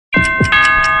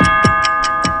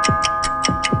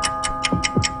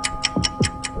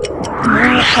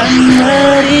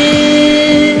Muhammad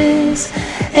is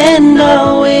and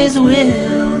always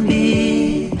will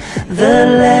be the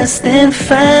last and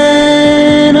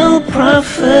final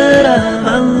prophet of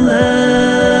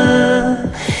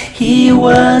Allah. He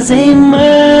was a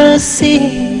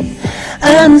mercy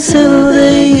unto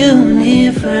the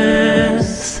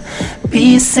universe.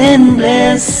 Peace and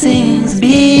blessings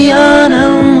be on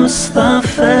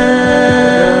al-Mustafa.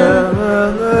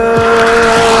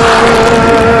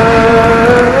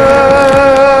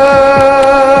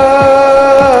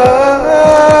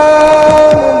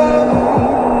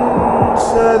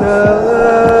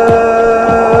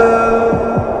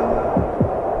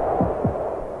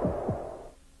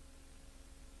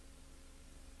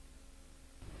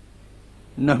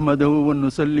 नहमदहु व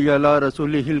नुसल्ली अला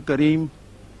रसूलिहिल करीम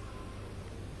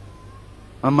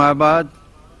अम्मा बाद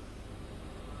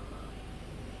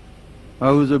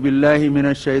अऊज़ु बिल्लाहि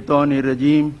मिनश शैतानिर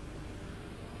रजीम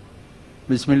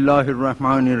बिस्मिल्लाहिर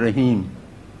रहमानिर रहीम.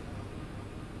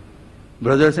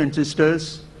 Brothers and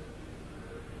sisters,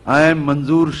 I am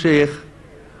Manzoor Sheikh,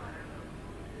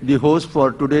 the host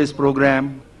for today's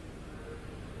program.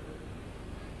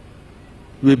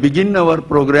 We begin our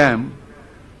program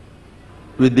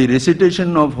with the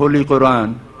recitation of Holy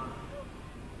Quran.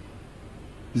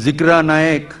 Zikra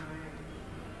Naik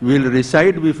will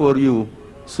recite before you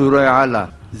Surah Ala.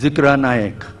 Zikra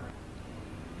Naik.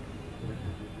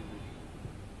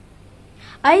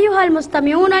 أيها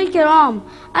المستمعون الكرام،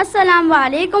 السلام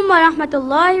عليكم ورحمة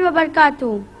الله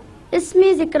وبركاته.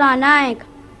 اسمي ذكرى نايك،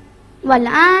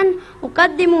 والآن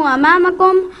أقدم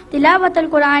أمامكم تلاوة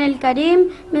القرآن الكريم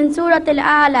من سورة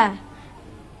الأعلى.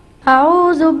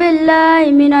 أعوذ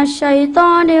بالله من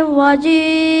الشيطان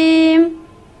الرجيم.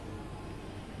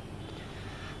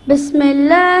 بسم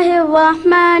الله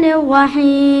الرحمن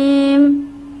الرحيم.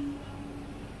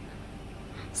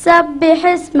 سبح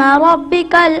اسم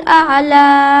ربك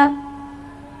الأعلى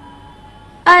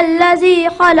الذي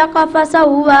خلق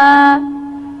فسوى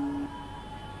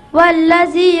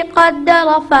والذي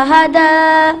قدر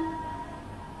فهدى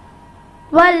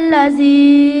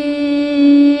والذي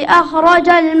أخرج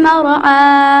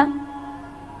المرعى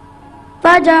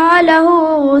فجعله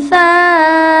غثاء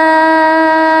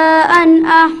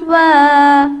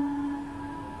أحوى.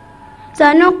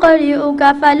 سنقرئك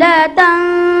فلا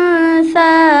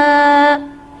تنسى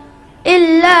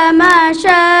إلا ما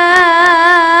شاء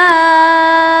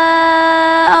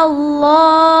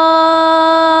الله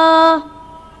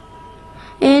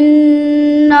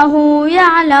إنه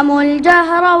يعلم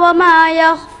الجهر وما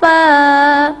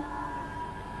يخفى.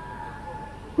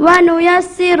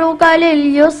 ونيسرك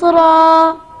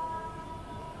لليسرى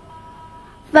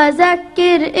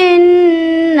فذكر إن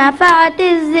نفعت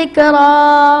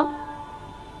الذكرى.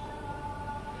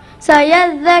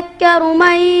 سيذكر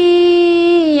من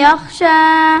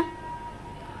يخشى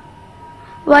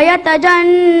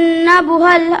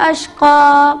ويتجنبها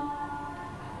الأشقى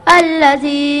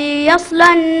الذي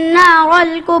يصلى النار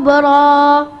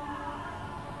الكبرى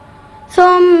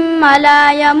ثم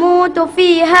لا يموت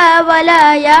فيها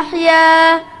ولا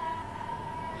يحيا.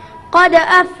 قد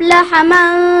أفلح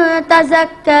من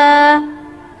تزكى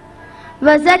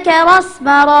وذكر اسم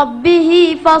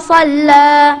ربه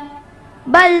فصلى.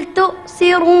 بل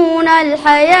تؤثرون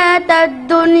الحياة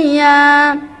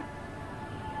الدنيا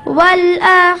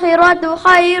والآخرة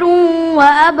خير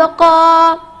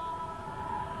وأبقى.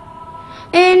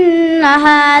 إن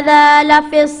هذا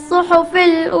لفي الصحف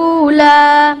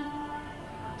الأولى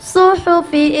صحف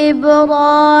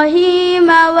إبراهيم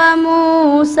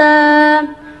وموسى.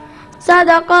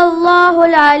 صدق الله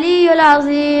العلي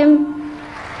العظيم.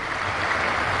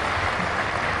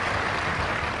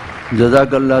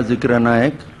 Jazakallah Zikra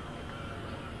Naik.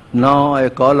 Now I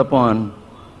call upon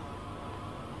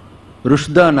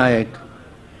Rushda Naik.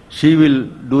 She will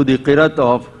do the qiraat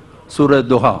of Surah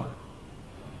Duha.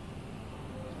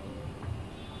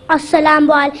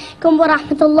 Assalamu alaikum wa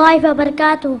rahmatullahi wa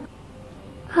barakatuh.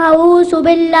 أعوذ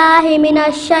بالله من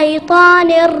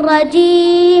الشيطان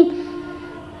الرجيم.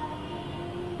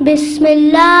 بسم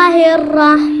الله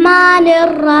الرحمن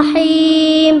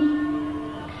الرحيم.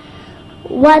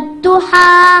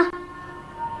 والضحى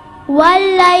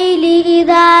والليل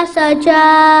إذا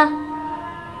سجى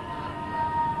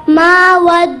ما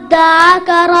ودعك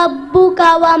ربك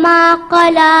وما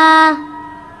قلى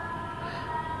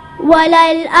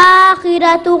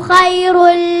وللآخرة خير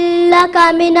لك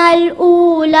من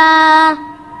الأولى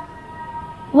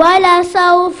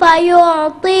ولسوف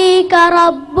يعطيك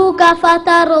ربك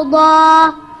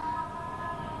فترضى.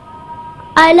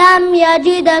 ألم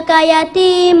يجدك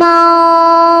يتيما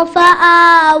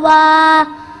فآوى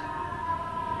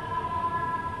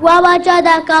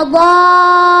ووجدك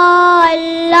ضالا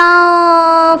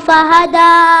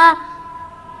فهدى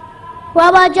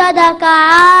ووجدك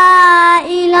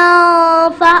عائلا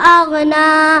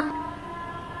فأغنى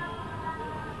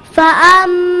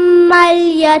فأما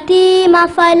اليتيم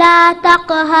فلا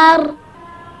تقهر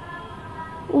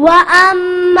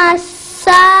وأما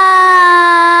السائل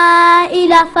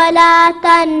فلا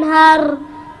تنهر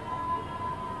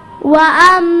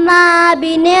وأما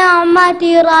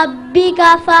بنعمة ربك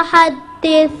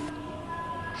فحدث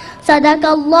صدق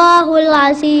الله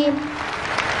العظيم.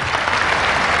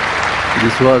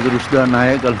 This was Rushda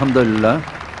Naik, Alhamdulillah.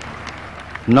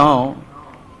 Now,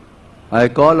 I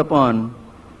call upon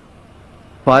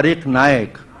Fariq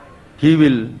Naik. He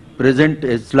will present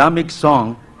Islamic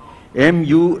song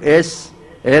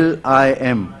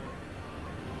Muslim.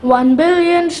 1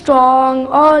 billion strong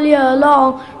all year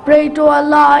long, pray to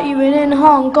Allah even in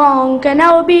Hong Kong. Can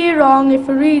never be wrong if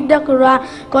you read the Quran,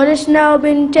 cause it's never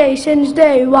been changed since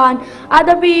day one.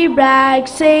 Other people brag,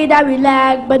 say that we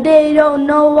lag, but they don't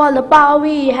know all the power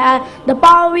we had. The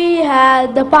power we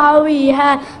had, the power we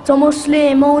had. So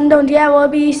Muslim, don't you ever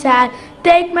be sad.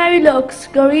 Take merry looks,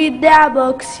 go read their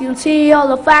books. You'll see all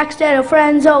the facts that your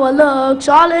friends overlook.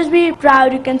 So always be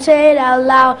proud, you can say it out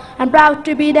loud. I'm proud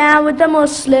to be down with the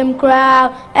Muslim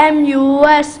crowd.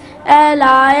 M-U-S-L-I-M,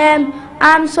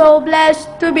 I'm so blessed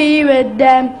to be with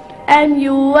them.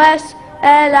 M-U-S-L-I-M,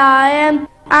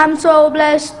 I'm so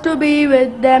blessed to be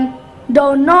with them.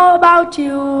 Don't know about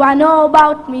you, I know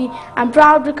about me. I'm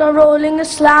proud to come rolling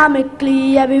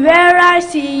Islamically. Everywhere I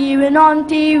see, even on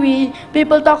TV,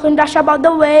 people talking trash about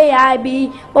the way I be.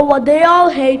 But what they all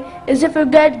hate is if you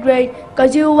get great,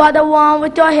 cause you are the one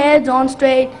with your heads on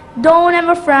straight. Don't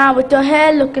ever frown with your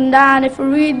head looking down. If you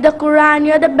read the Quran,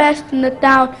 you're the best in the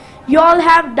town. You all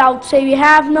have doubts, say we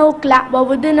have no clap, but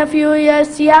within a few years,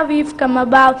 see how we've come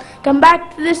about. Come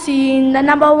back to the scene, the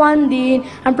number one deen.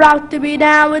 I'm proud to be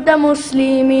down with the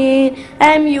Muslimin.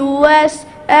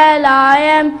 M-U-S-L-I-M,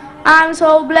 I'm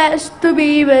so blessed to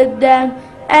be with them.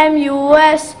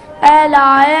 M-U-S-L-I-M,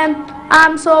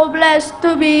 I'm so blessed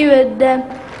to be with them.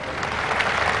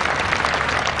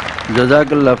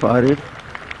 Jazakallah Fariq.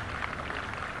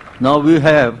 Now we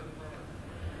have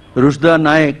Rushda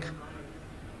Naik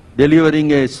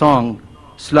delivering a song,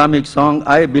 Islamic song,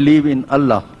 I Believe in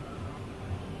Allah.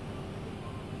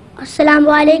 Assalamu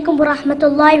alaikum wa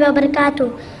rahmatullahi wa barakatuh.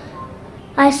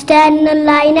 I stand in the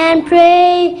line and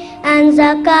pray, and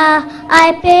zakah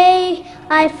I pay.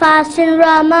 I fast in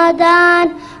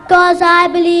Ramadan, cause I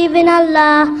believe in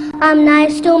Allah. I'm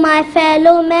nice to my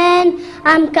fellow men,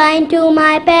 I'm kind to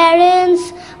my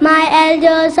parents. My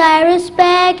elders I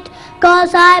respect,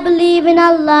 cause I believe in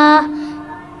Allah.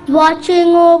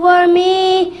 Watching over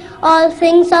me, all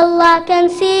things Allah can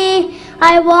see.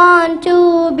 I want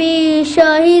to be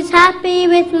sure He's happy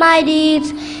with my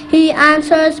deeds. He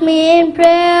answers me in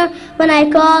prayer. When I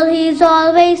call, He's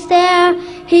always there.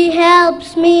 He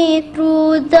helps me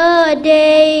through the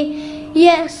day.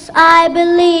 Yes, I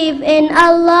believe in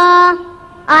Allah.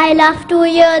 I love to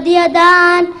hear the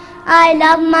adhan. I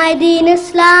love my deen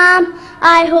Islam.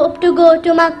 I hope to go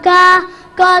to Makkah,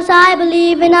 cause I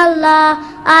believe in Allah.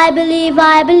 I believe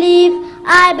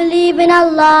in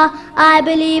Allah. I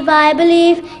believe,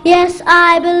 yes,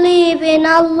 I believe in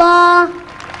Allah.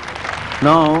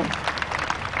 Now,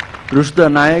 Rushda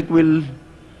Naik will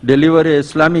deliver an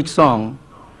Islamic song,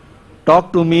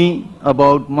 Talk to Me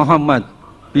About Muhammad,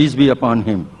 peace be upon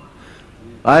him.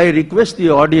 I request the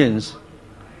audience,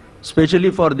 especially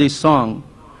for this song,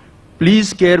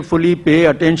 please carefully pay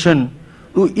attention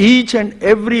to each and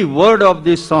every word of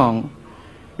this song.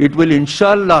 It will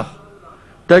inshallah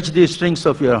touch the strings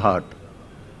of your heart.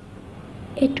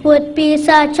 It would be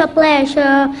such a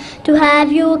pleasure to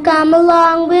have you come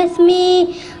along with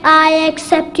me. I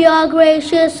accept your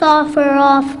gracious offer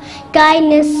of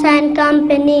kindness and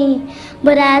company.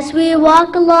 But as we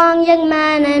walk along, young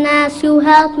man, and as you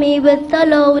help me with the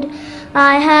load,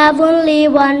 I have only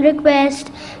one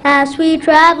request. As we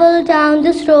travel down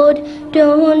this road,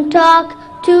 don't talk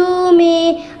to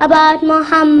me about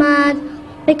Muhammad.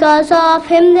 Because of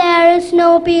him there is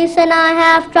no peace and I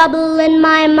have trouble in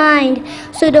my mind.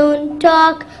 So don't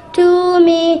talk to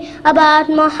me about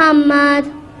Muhammad.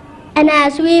 And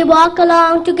as we walk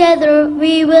along together,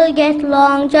 we will get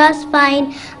along just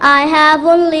fine. I have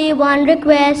only one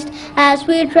request. As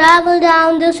we travel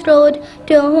down this road,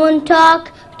 don't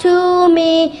talk to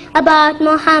me about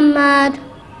Muhammad.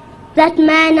 That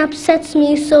man upsets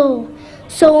me so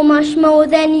much more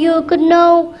than you could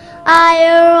know. I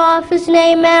hear of his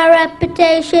name and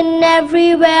reputation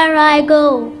everywhere I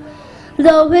go.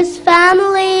 Though his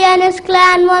family and his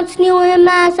clan once knew him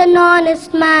as an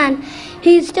honest man,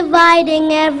 he's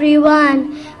dividing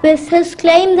everyone with his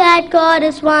claim that God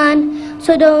is one.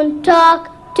 So don't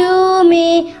talk to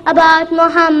me about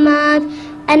Muhammad,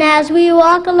 and as we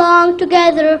walk along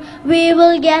together, we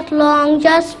will get along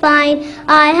just fine.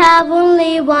 I have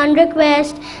only one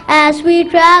request as we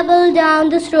travel down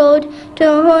this road: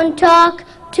 don't talk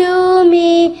to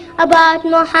me about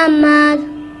Muhammad.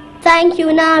 Thank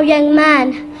you now, young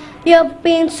man. You've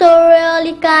been so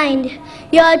really kind.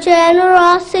 Your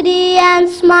generosity and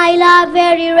smile are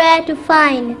very rare to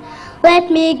find.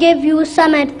 Let me give you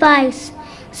some advice,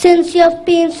 since you've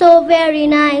been so very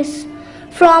nice.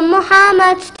 From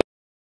Muhammad's